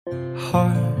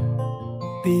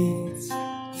Heart beats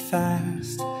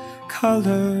fast,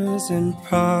 colors and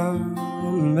promises.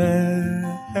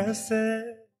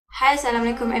 Hi,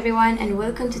 assalamualaikum everyone, and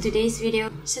welcome to today's video.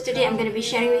 So today I'm going to be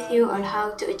sharing with you on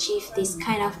how to achieve this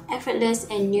kind of effortless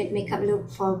and nude makeup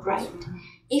look for bride.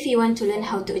 If you want to learn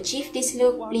how to achieve this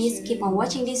look, please keep on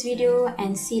watching this video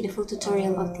and see the full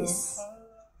tutorial of this.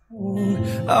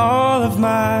 All of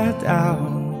my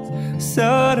doubt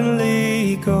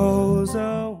suddenly goes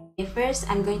away. First,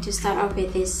 I'm going to start off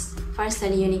with this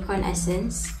Farsali Unicorn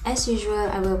Essence. As usual,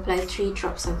 I will apply 3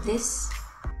 drops of this.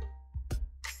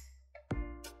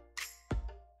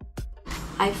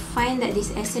 I find that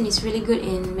this essence is really good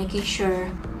in making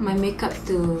sure my makeup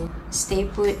to stay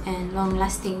put and long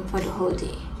lasting for the whole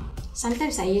day.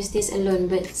 Sometimes I use this alone,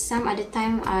 but some other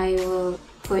time I will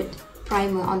put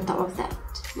primer on top of that.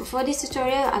 But for this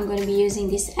tutorial, I'm going to be using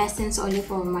this essence only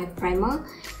for my primer,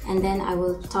 and then I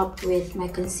will top with my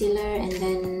concealer and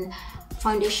then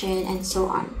foundation and so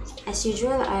on. As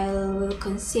usual, I will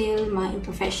conceal my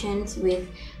imperfections with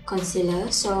concealer.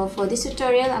 So for this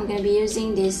tutorial, I'm going to be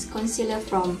using this concealer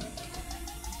from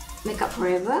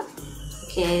MAKEUPFOREVER.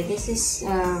 Okay, this is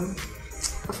a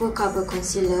full cover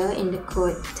concealer in the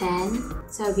code 10.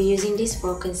 So I'll be using this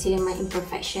for concealing my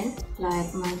imperfection,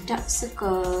 like my dark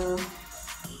circle,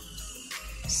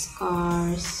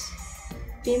 scars,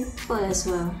 pimple as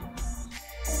well.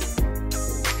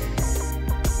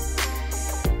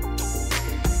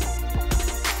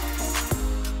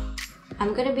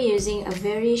 I'm gonna be using a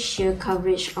very sheer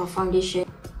coverage of foundation.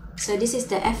 So this is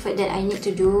the effort that I need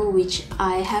to do, which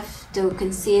I have to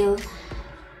conceal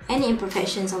any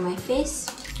imperfections on my face.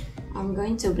 I'm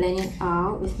going to blend it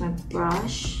out with my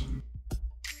brush.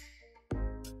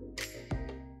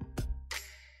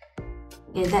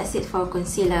 Okay, that's it for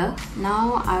concealer.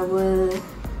 Now I will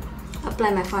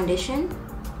apply my foundation.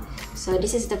 So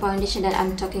this is the foundation that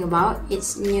I'm talking about.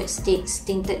 It's Nudestix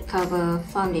Tinted Cover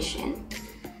Foundation.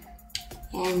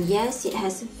 And yes, it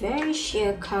has very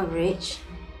sheer coverage.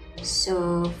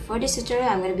 So for this tutorial,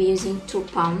 I'm going to be using 2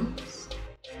 pumps.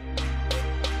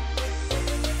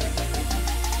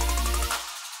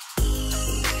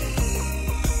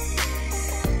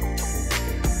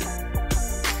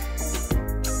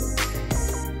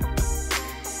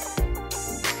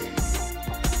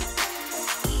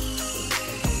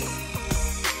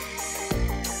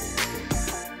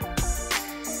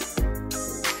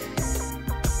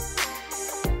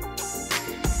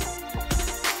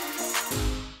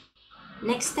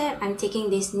 Next step, I'm taking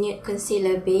this nude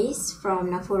concealer base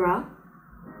from Nafura.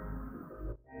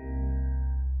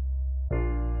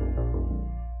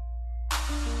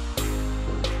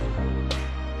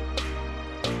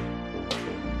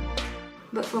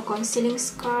 But for concealing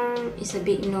scar, it's a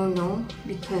bit no-no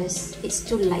because it's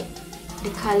too light.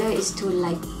 The color is too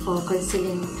light for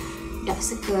concealing dark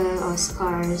circle or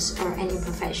scars or any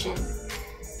imperfection.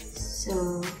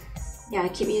 So yeah, I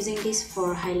keep using this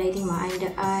for highlighting my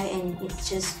under eye, and it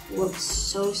just works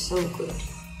so good.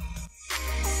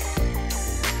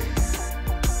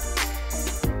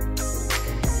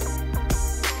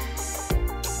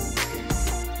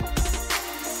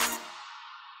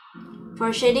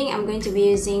 For shading, I'm going to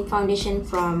be using foundation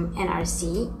from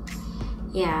NRC.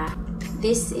 Yeah,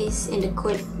 this is in the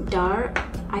code dark.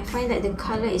 I find that the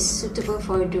color is suitable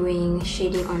for doing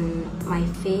shading on my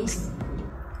face.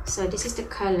 So this is the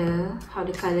color, how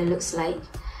the color looks like.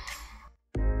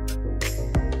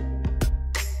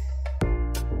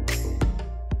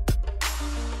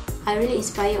 I really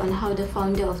inspire on how the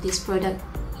founder of this product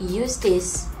used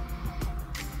this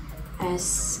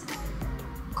as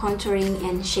contouring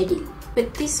and shading.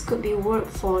 But this could be work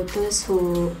for those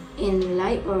who in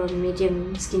light or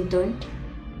medium skin tone,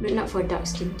 but not for dark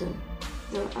skin tone.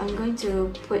 So I'm going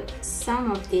to put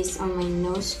some of this on my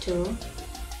nose too.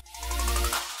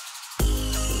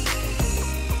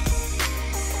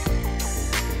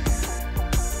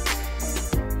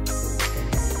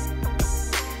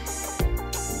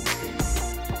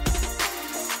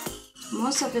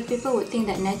 Most of the people would think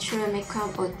that natural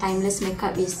makeup or timeless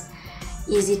makeup is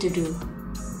easy to do.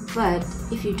 But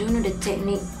if you don't know the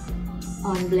technique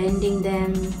on blending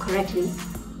them correctly,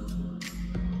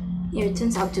 it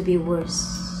turns out to be worse.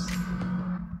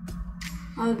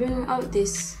 I'll bring out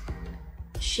these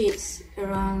shades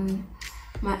around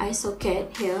my eye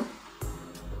socket here.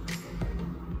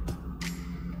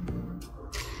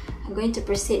 I'm going to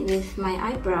proceed with my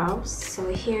eyebrows. So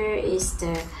here is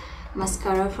the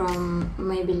mascara from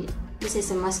Maybelline. This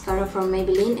is a mascara from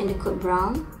Maybelline in the code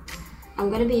brown. I'm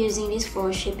going to be using this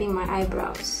for shaping my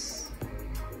eyebrows.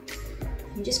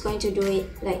 I'm just going to do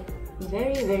it like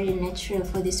very natural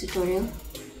for this tutorial.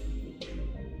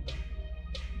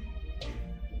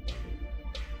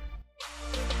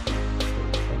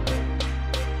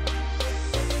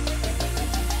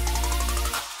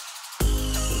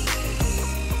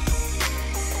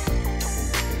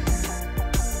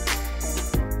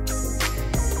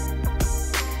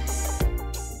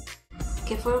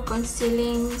 Okay, for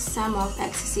concealing some of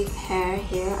excessive hair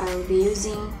here, I will be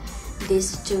using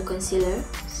these two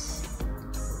concealers.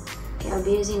 Okay, I'll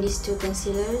be using these two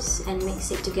concealers and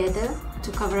mix it together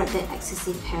to cover up that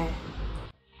excessive hair.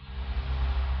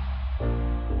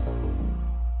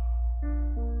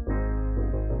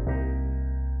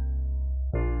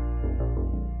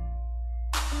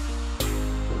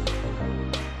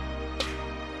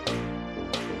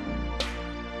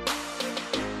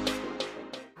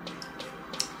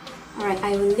 Alright,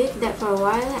 I will leave that for a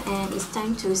while, and it's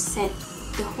time to set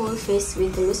the whole face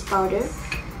with the loose powder.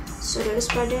 So the loose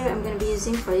powder I'm going to be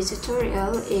using for this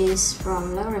tutorial is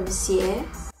from Mercier.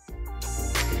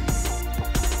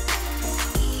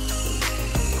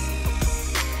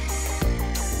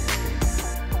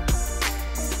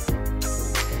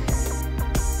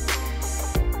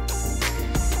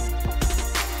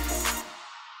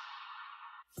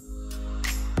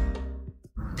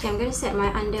 Okay, I'm going to set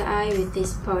my under eye with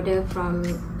this powder from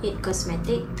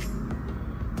Cosmetics.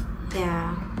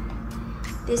 Yeah,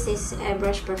 this is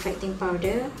Airbrush Perfecting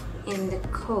powder in the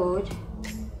code.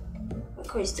 What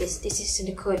code is this? This is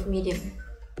the code medium.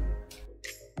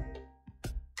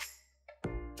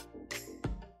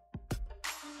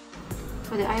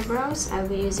 For the eyebrows, I'll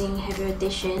be using heavy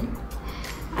rotation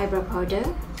eyebrow powder.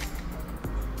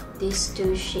 These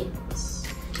two shades.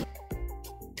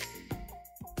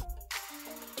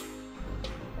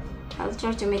 I'll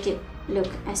try to make it look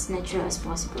as natural as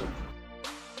possible.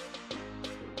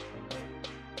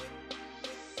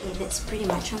 Okay, that's pretty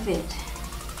much of it.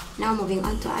 Now moving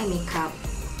on to eye makeup.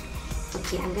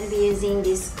 Okay, I'm gonna be using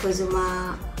this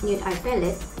Cozuma Nude Eye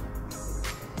palette.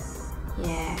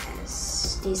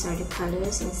 Yes, these are the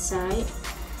colors inside.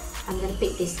 I'm gonna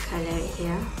pick this color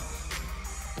here.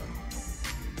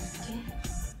 Okay.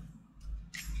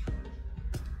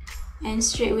 And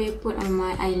straight away put on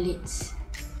my eyelids.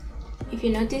 If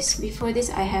you notice, before this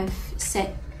I have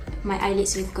set my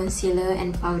eyelids with concealer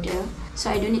and powder,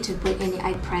 so I don't need to put any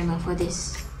eye primer for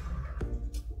this.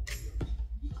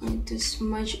 I'm going to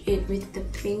smudge it with the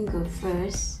finger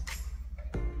first.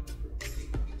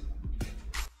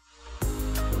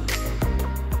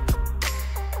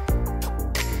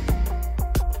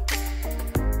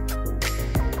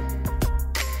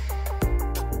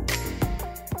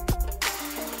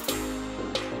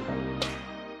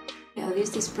 I'll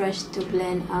use this brush to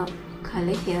blend out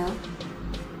color here.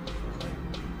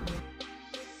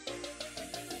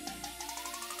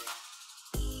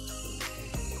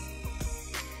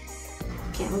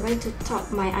 Okay, I'm going to top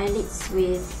my eyelids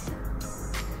with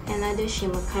another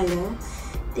shimmer color.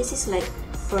 This is like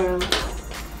pearl.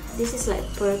 This is like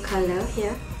pearl color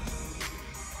here.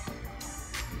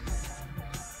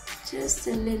 Just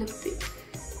a little bit.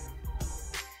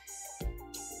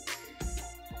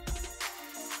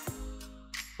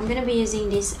 I'm gonna be using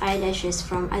these eyelashes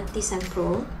from Artisan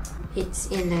Pro. It's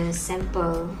in the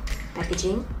sample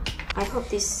packaging. I hope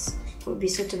this will be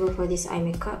suitable for this eye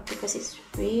makeup because it's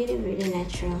really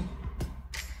natural.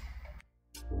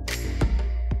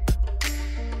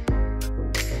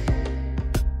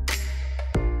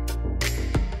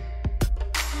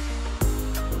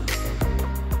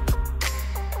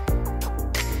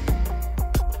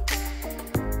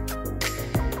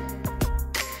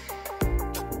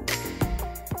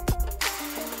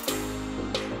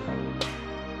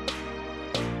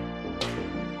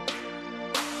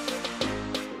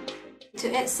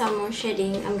 To add some more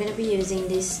shading, I'm going to be using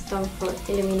this Tom Ford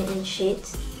Illuminate shade.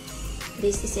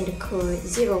 This is in the code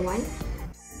 01.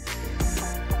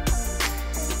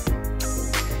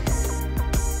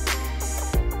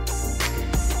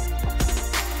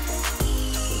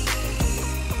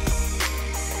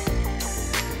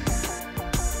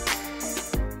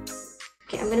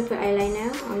 Okay, I'm going to put eyeliner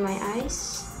on my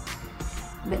eyes,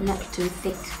 but not too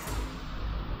thick.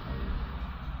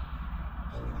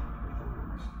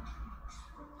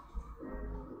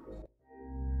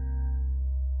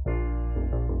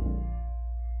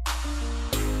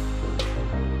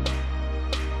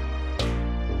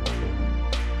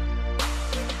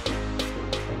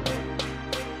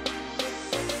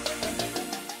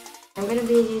 I'm going to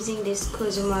be using this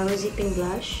Cozuma Rosy Pink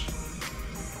Blush.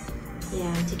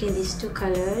 Yeah, I'm taking these two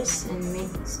colors and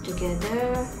mix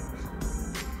together.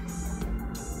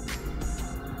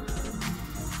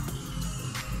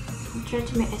 I'll try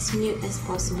to make as nude as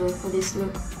possible for this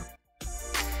look.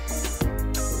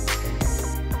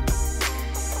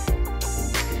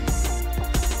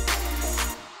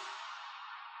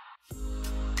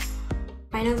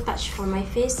 Final touch for my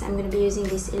face, I'm going to be using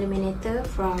this illuminator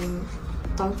from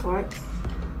Tom Ford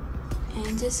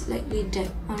and just lightly dab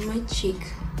on my cheek.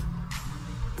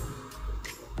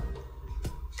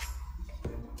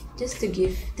 just to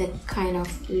give that kind of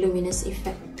luminous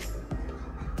effect.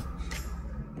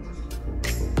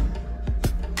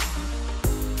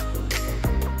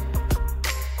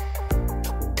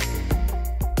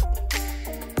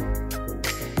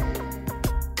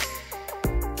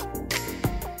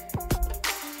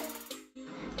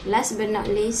 Last but not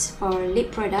least, for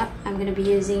lip product, I'm going to be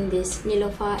using this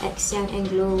Neelofa X Young and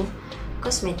Glow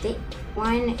cosmetic.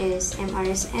 One is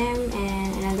MRSM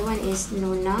and another one is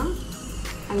Nona.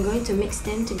 I'm going to mix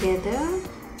them together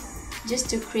just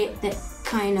to create that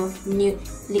kind of nude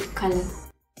lip color.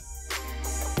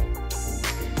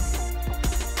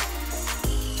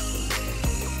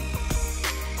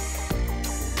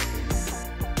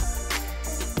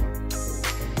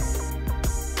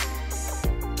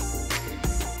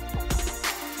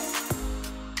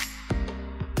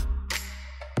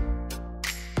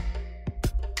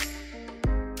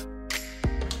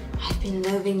 Been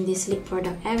loving this lip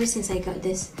product ever since I got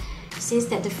this, since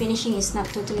that the finishing is not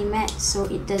totally matte, so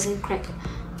it doesn't crack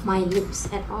my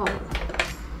lips at all.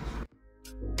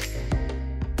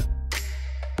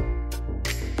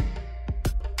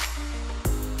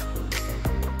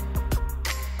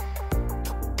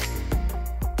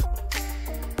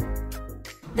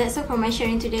 That's all for my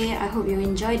sharing today. I hope you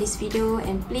enjoyed this video,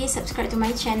 and please subscribe to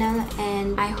my channel,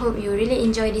 and I hope you really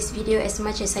enjoy this video as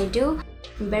much as I do.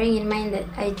 Bearing in mind that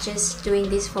I just doing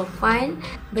this for fun,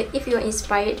 but if you are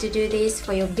inspired to do this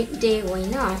for your big day, why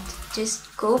not?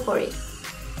 Just go for it.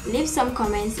 Leave some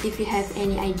comments if you have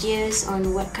any ideas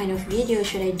on what kind of video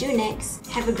should I do next.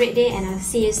 Have a great day and I'll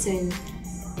see you soon.